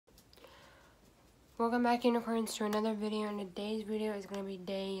Welcome back, unicorns, to another video, and today's video is going to be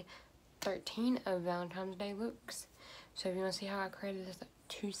day 13 of Valentine's Day looks. So if you want to see how I created this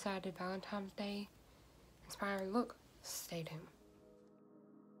two-sided Valentine's Day inspired look, stay tuned.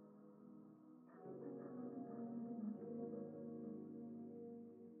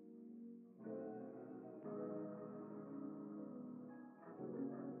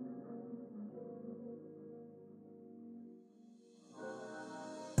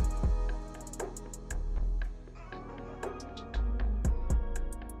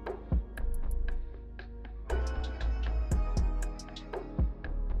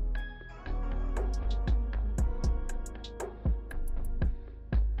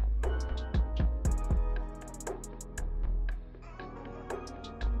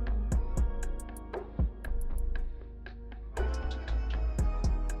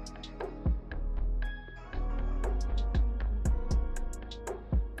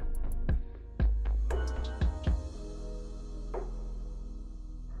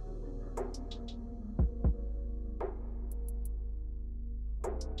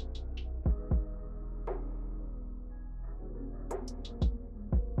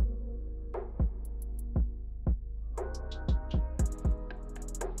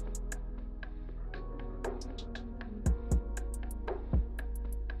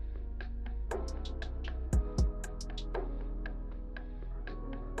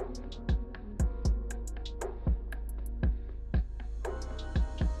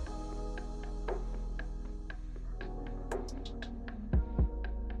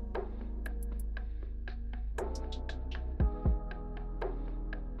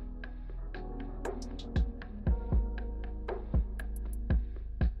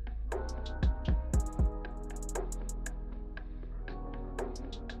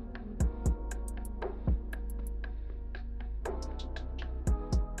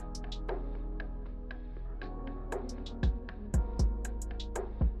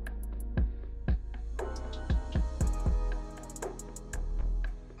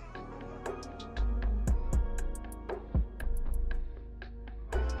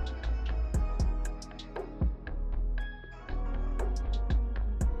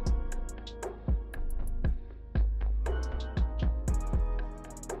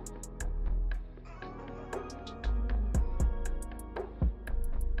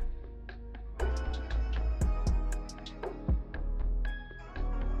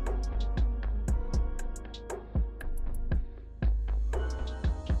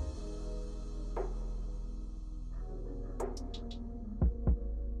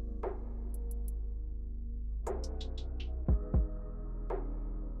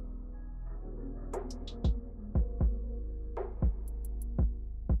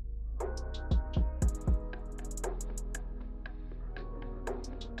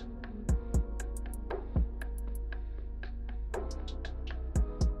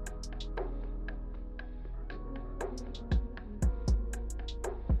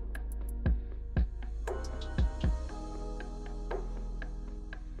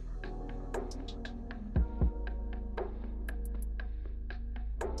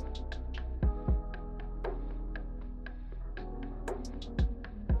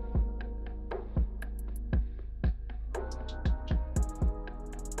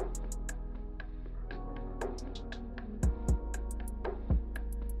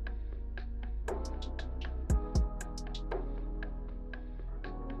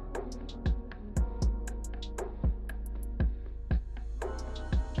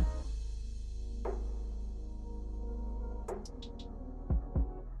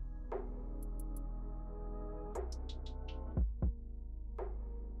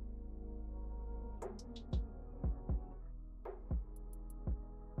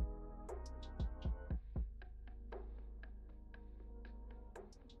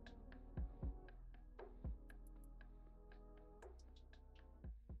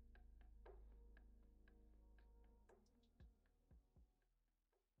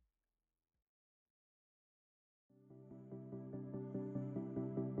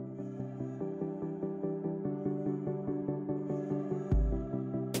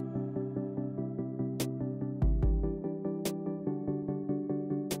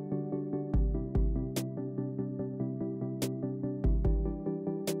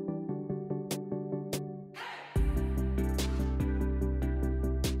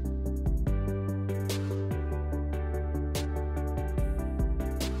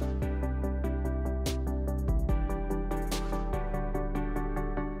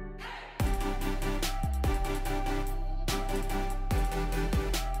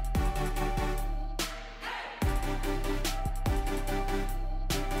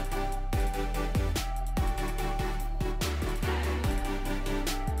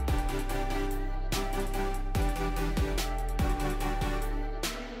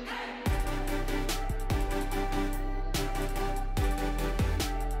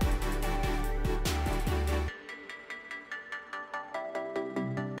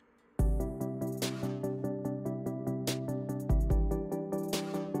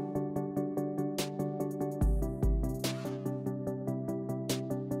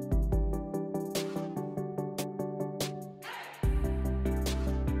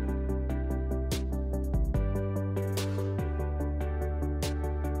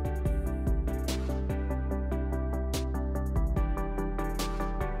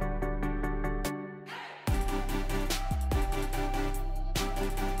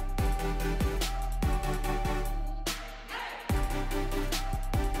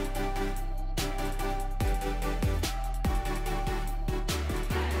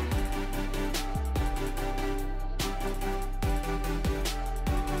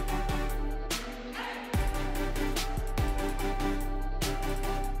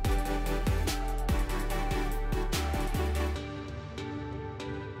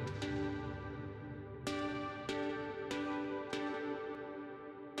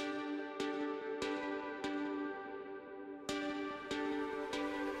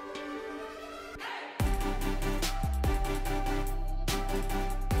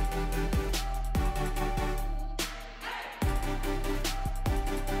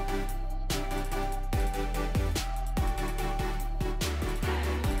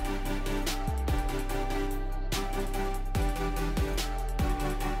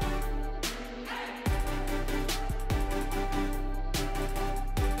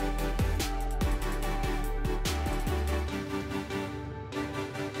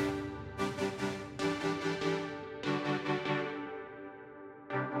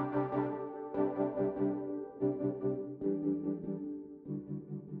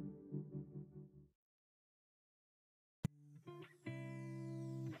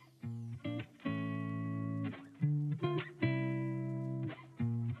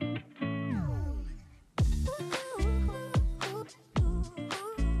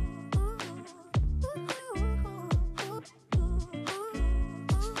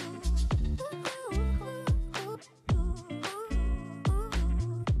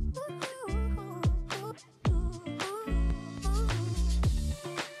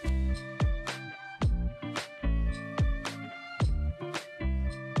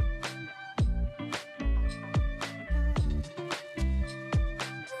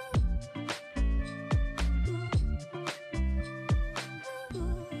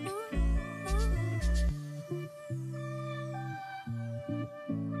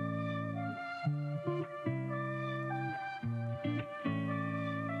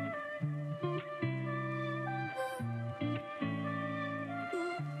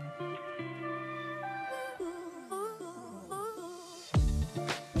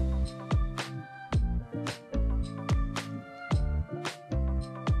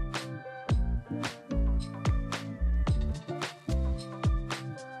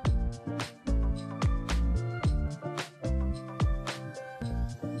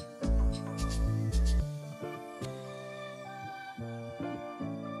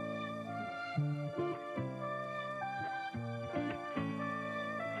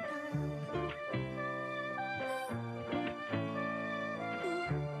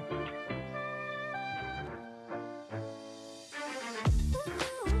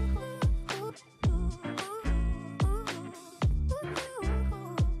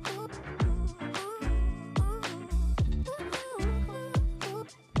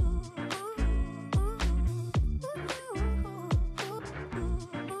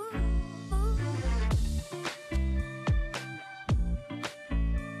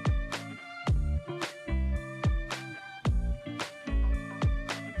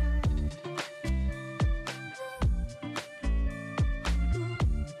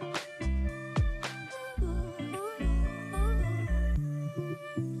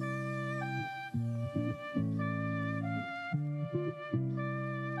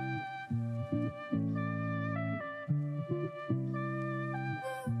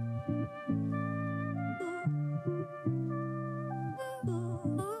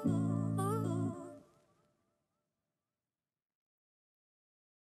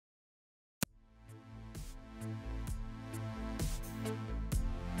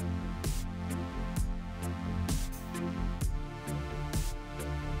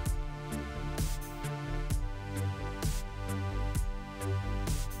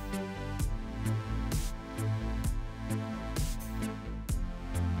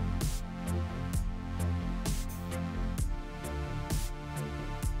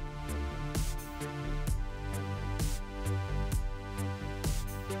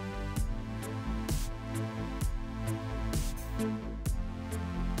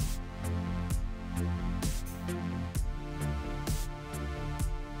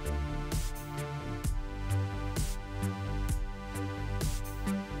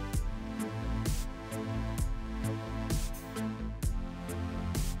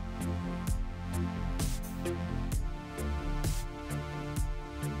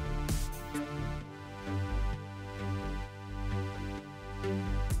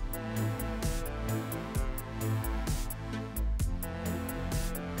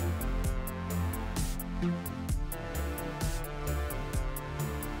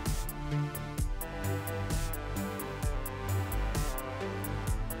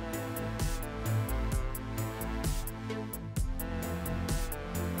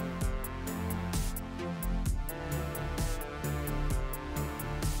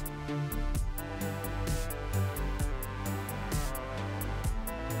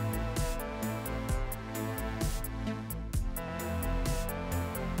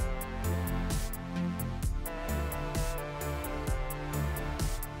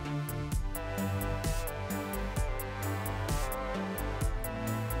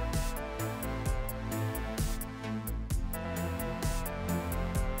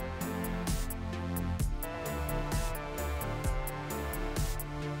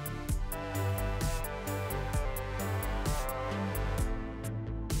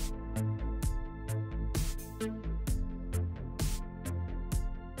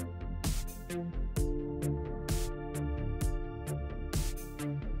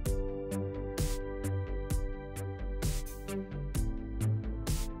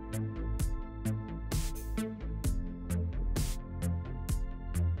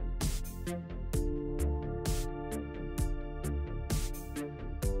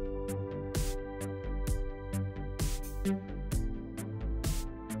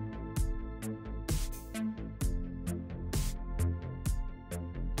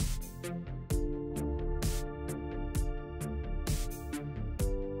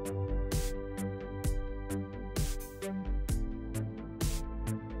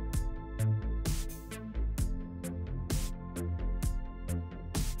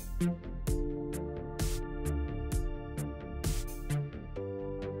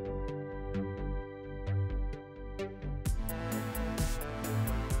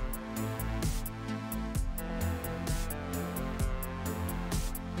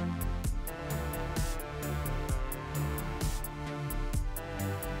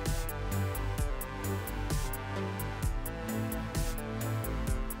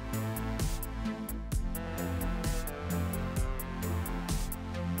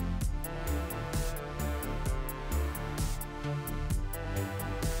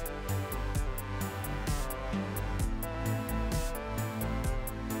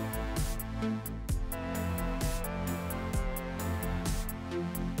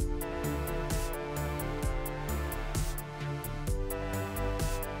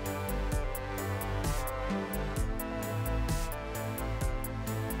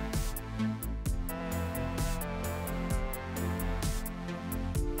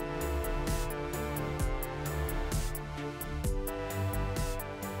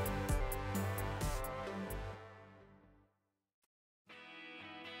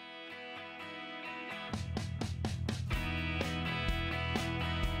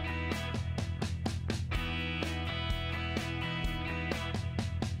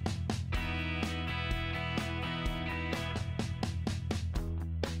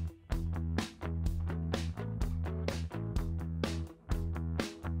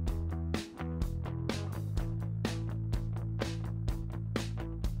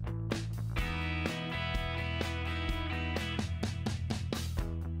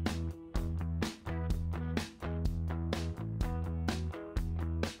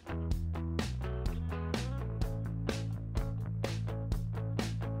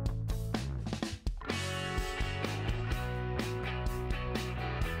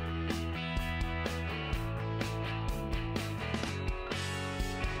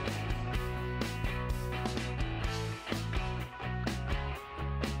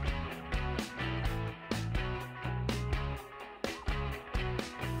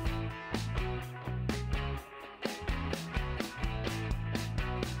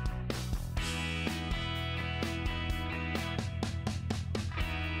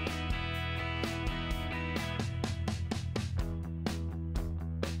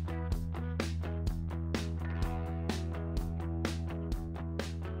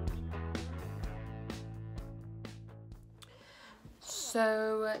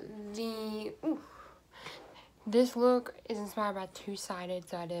 So this look is inspired by two-sided.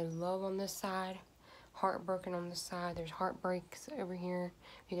 So I did love on this side, heartbroken on this side. There's heartbreaks over here.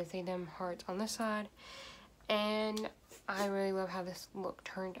 You can see them hearts on this side. And I really love how this look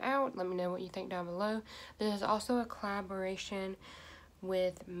turned out. Let me know what you think down below. This is also a collaboration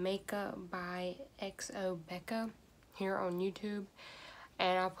with Makeup by XO Becca here on YouTube.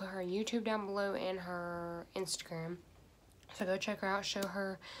 And I'll put her YouTube down below and her Instagram. So go check her out, show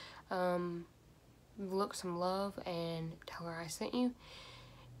her look some love, and tell her I sent you.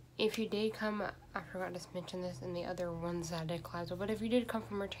 If you did come, I forgot to mention this in the other ones that I did collabs with, but if you did come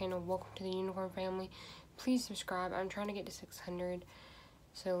from our channel, welcome to the Unicorn family. Please subscribe. I'm trying to get to 600,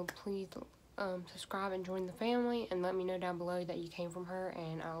 so please subscribe and join the family, and let me know down below that you came from her,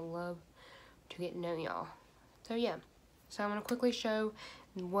 and I'll love to get to know y'all. So yeah, so I'm going to quickly show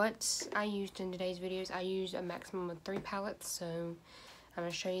what I used in today's videos. I used a maximum of 3 palettes, so I'm going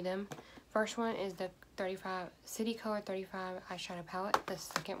to show you them. First one is the City Color 35 eyeshadow palette. The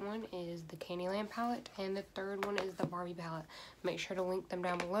second one is the Candyland palette, and the third one is the Barbie palette. Make sure to link them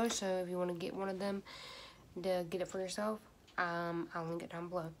down below, so if you want to get one of them to get it for yourself, I'll link it down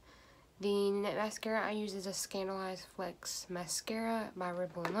below. The mascara I use is a Scandalized Flex mascara by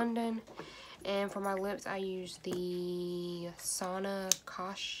Ripple in London. And for my lips, I use the Sana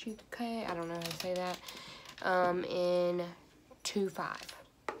Kashuke, I don't know how to say that, in 2.5.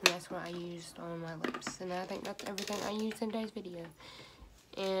 And that's what I used on my lips. And I think that's everything I used in today's video.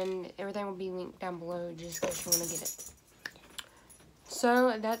 And everything will be linked down below just in case you want to get it.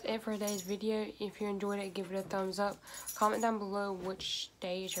 So that's it for today's video. If you enjoyed it, give it a thumbs up. Comment down below which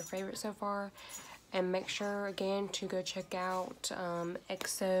day is your favorite so far. And make sure, again, to go check out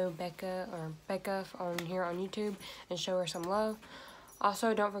Becca on here on YouTube and show her some love.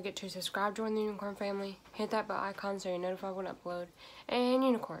 Also, don't forget to subscribe, join the Unicorn family. Hit that bell icon so you're notified when I upload. And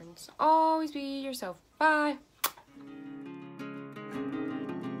unicorns, always be yourself. Bye!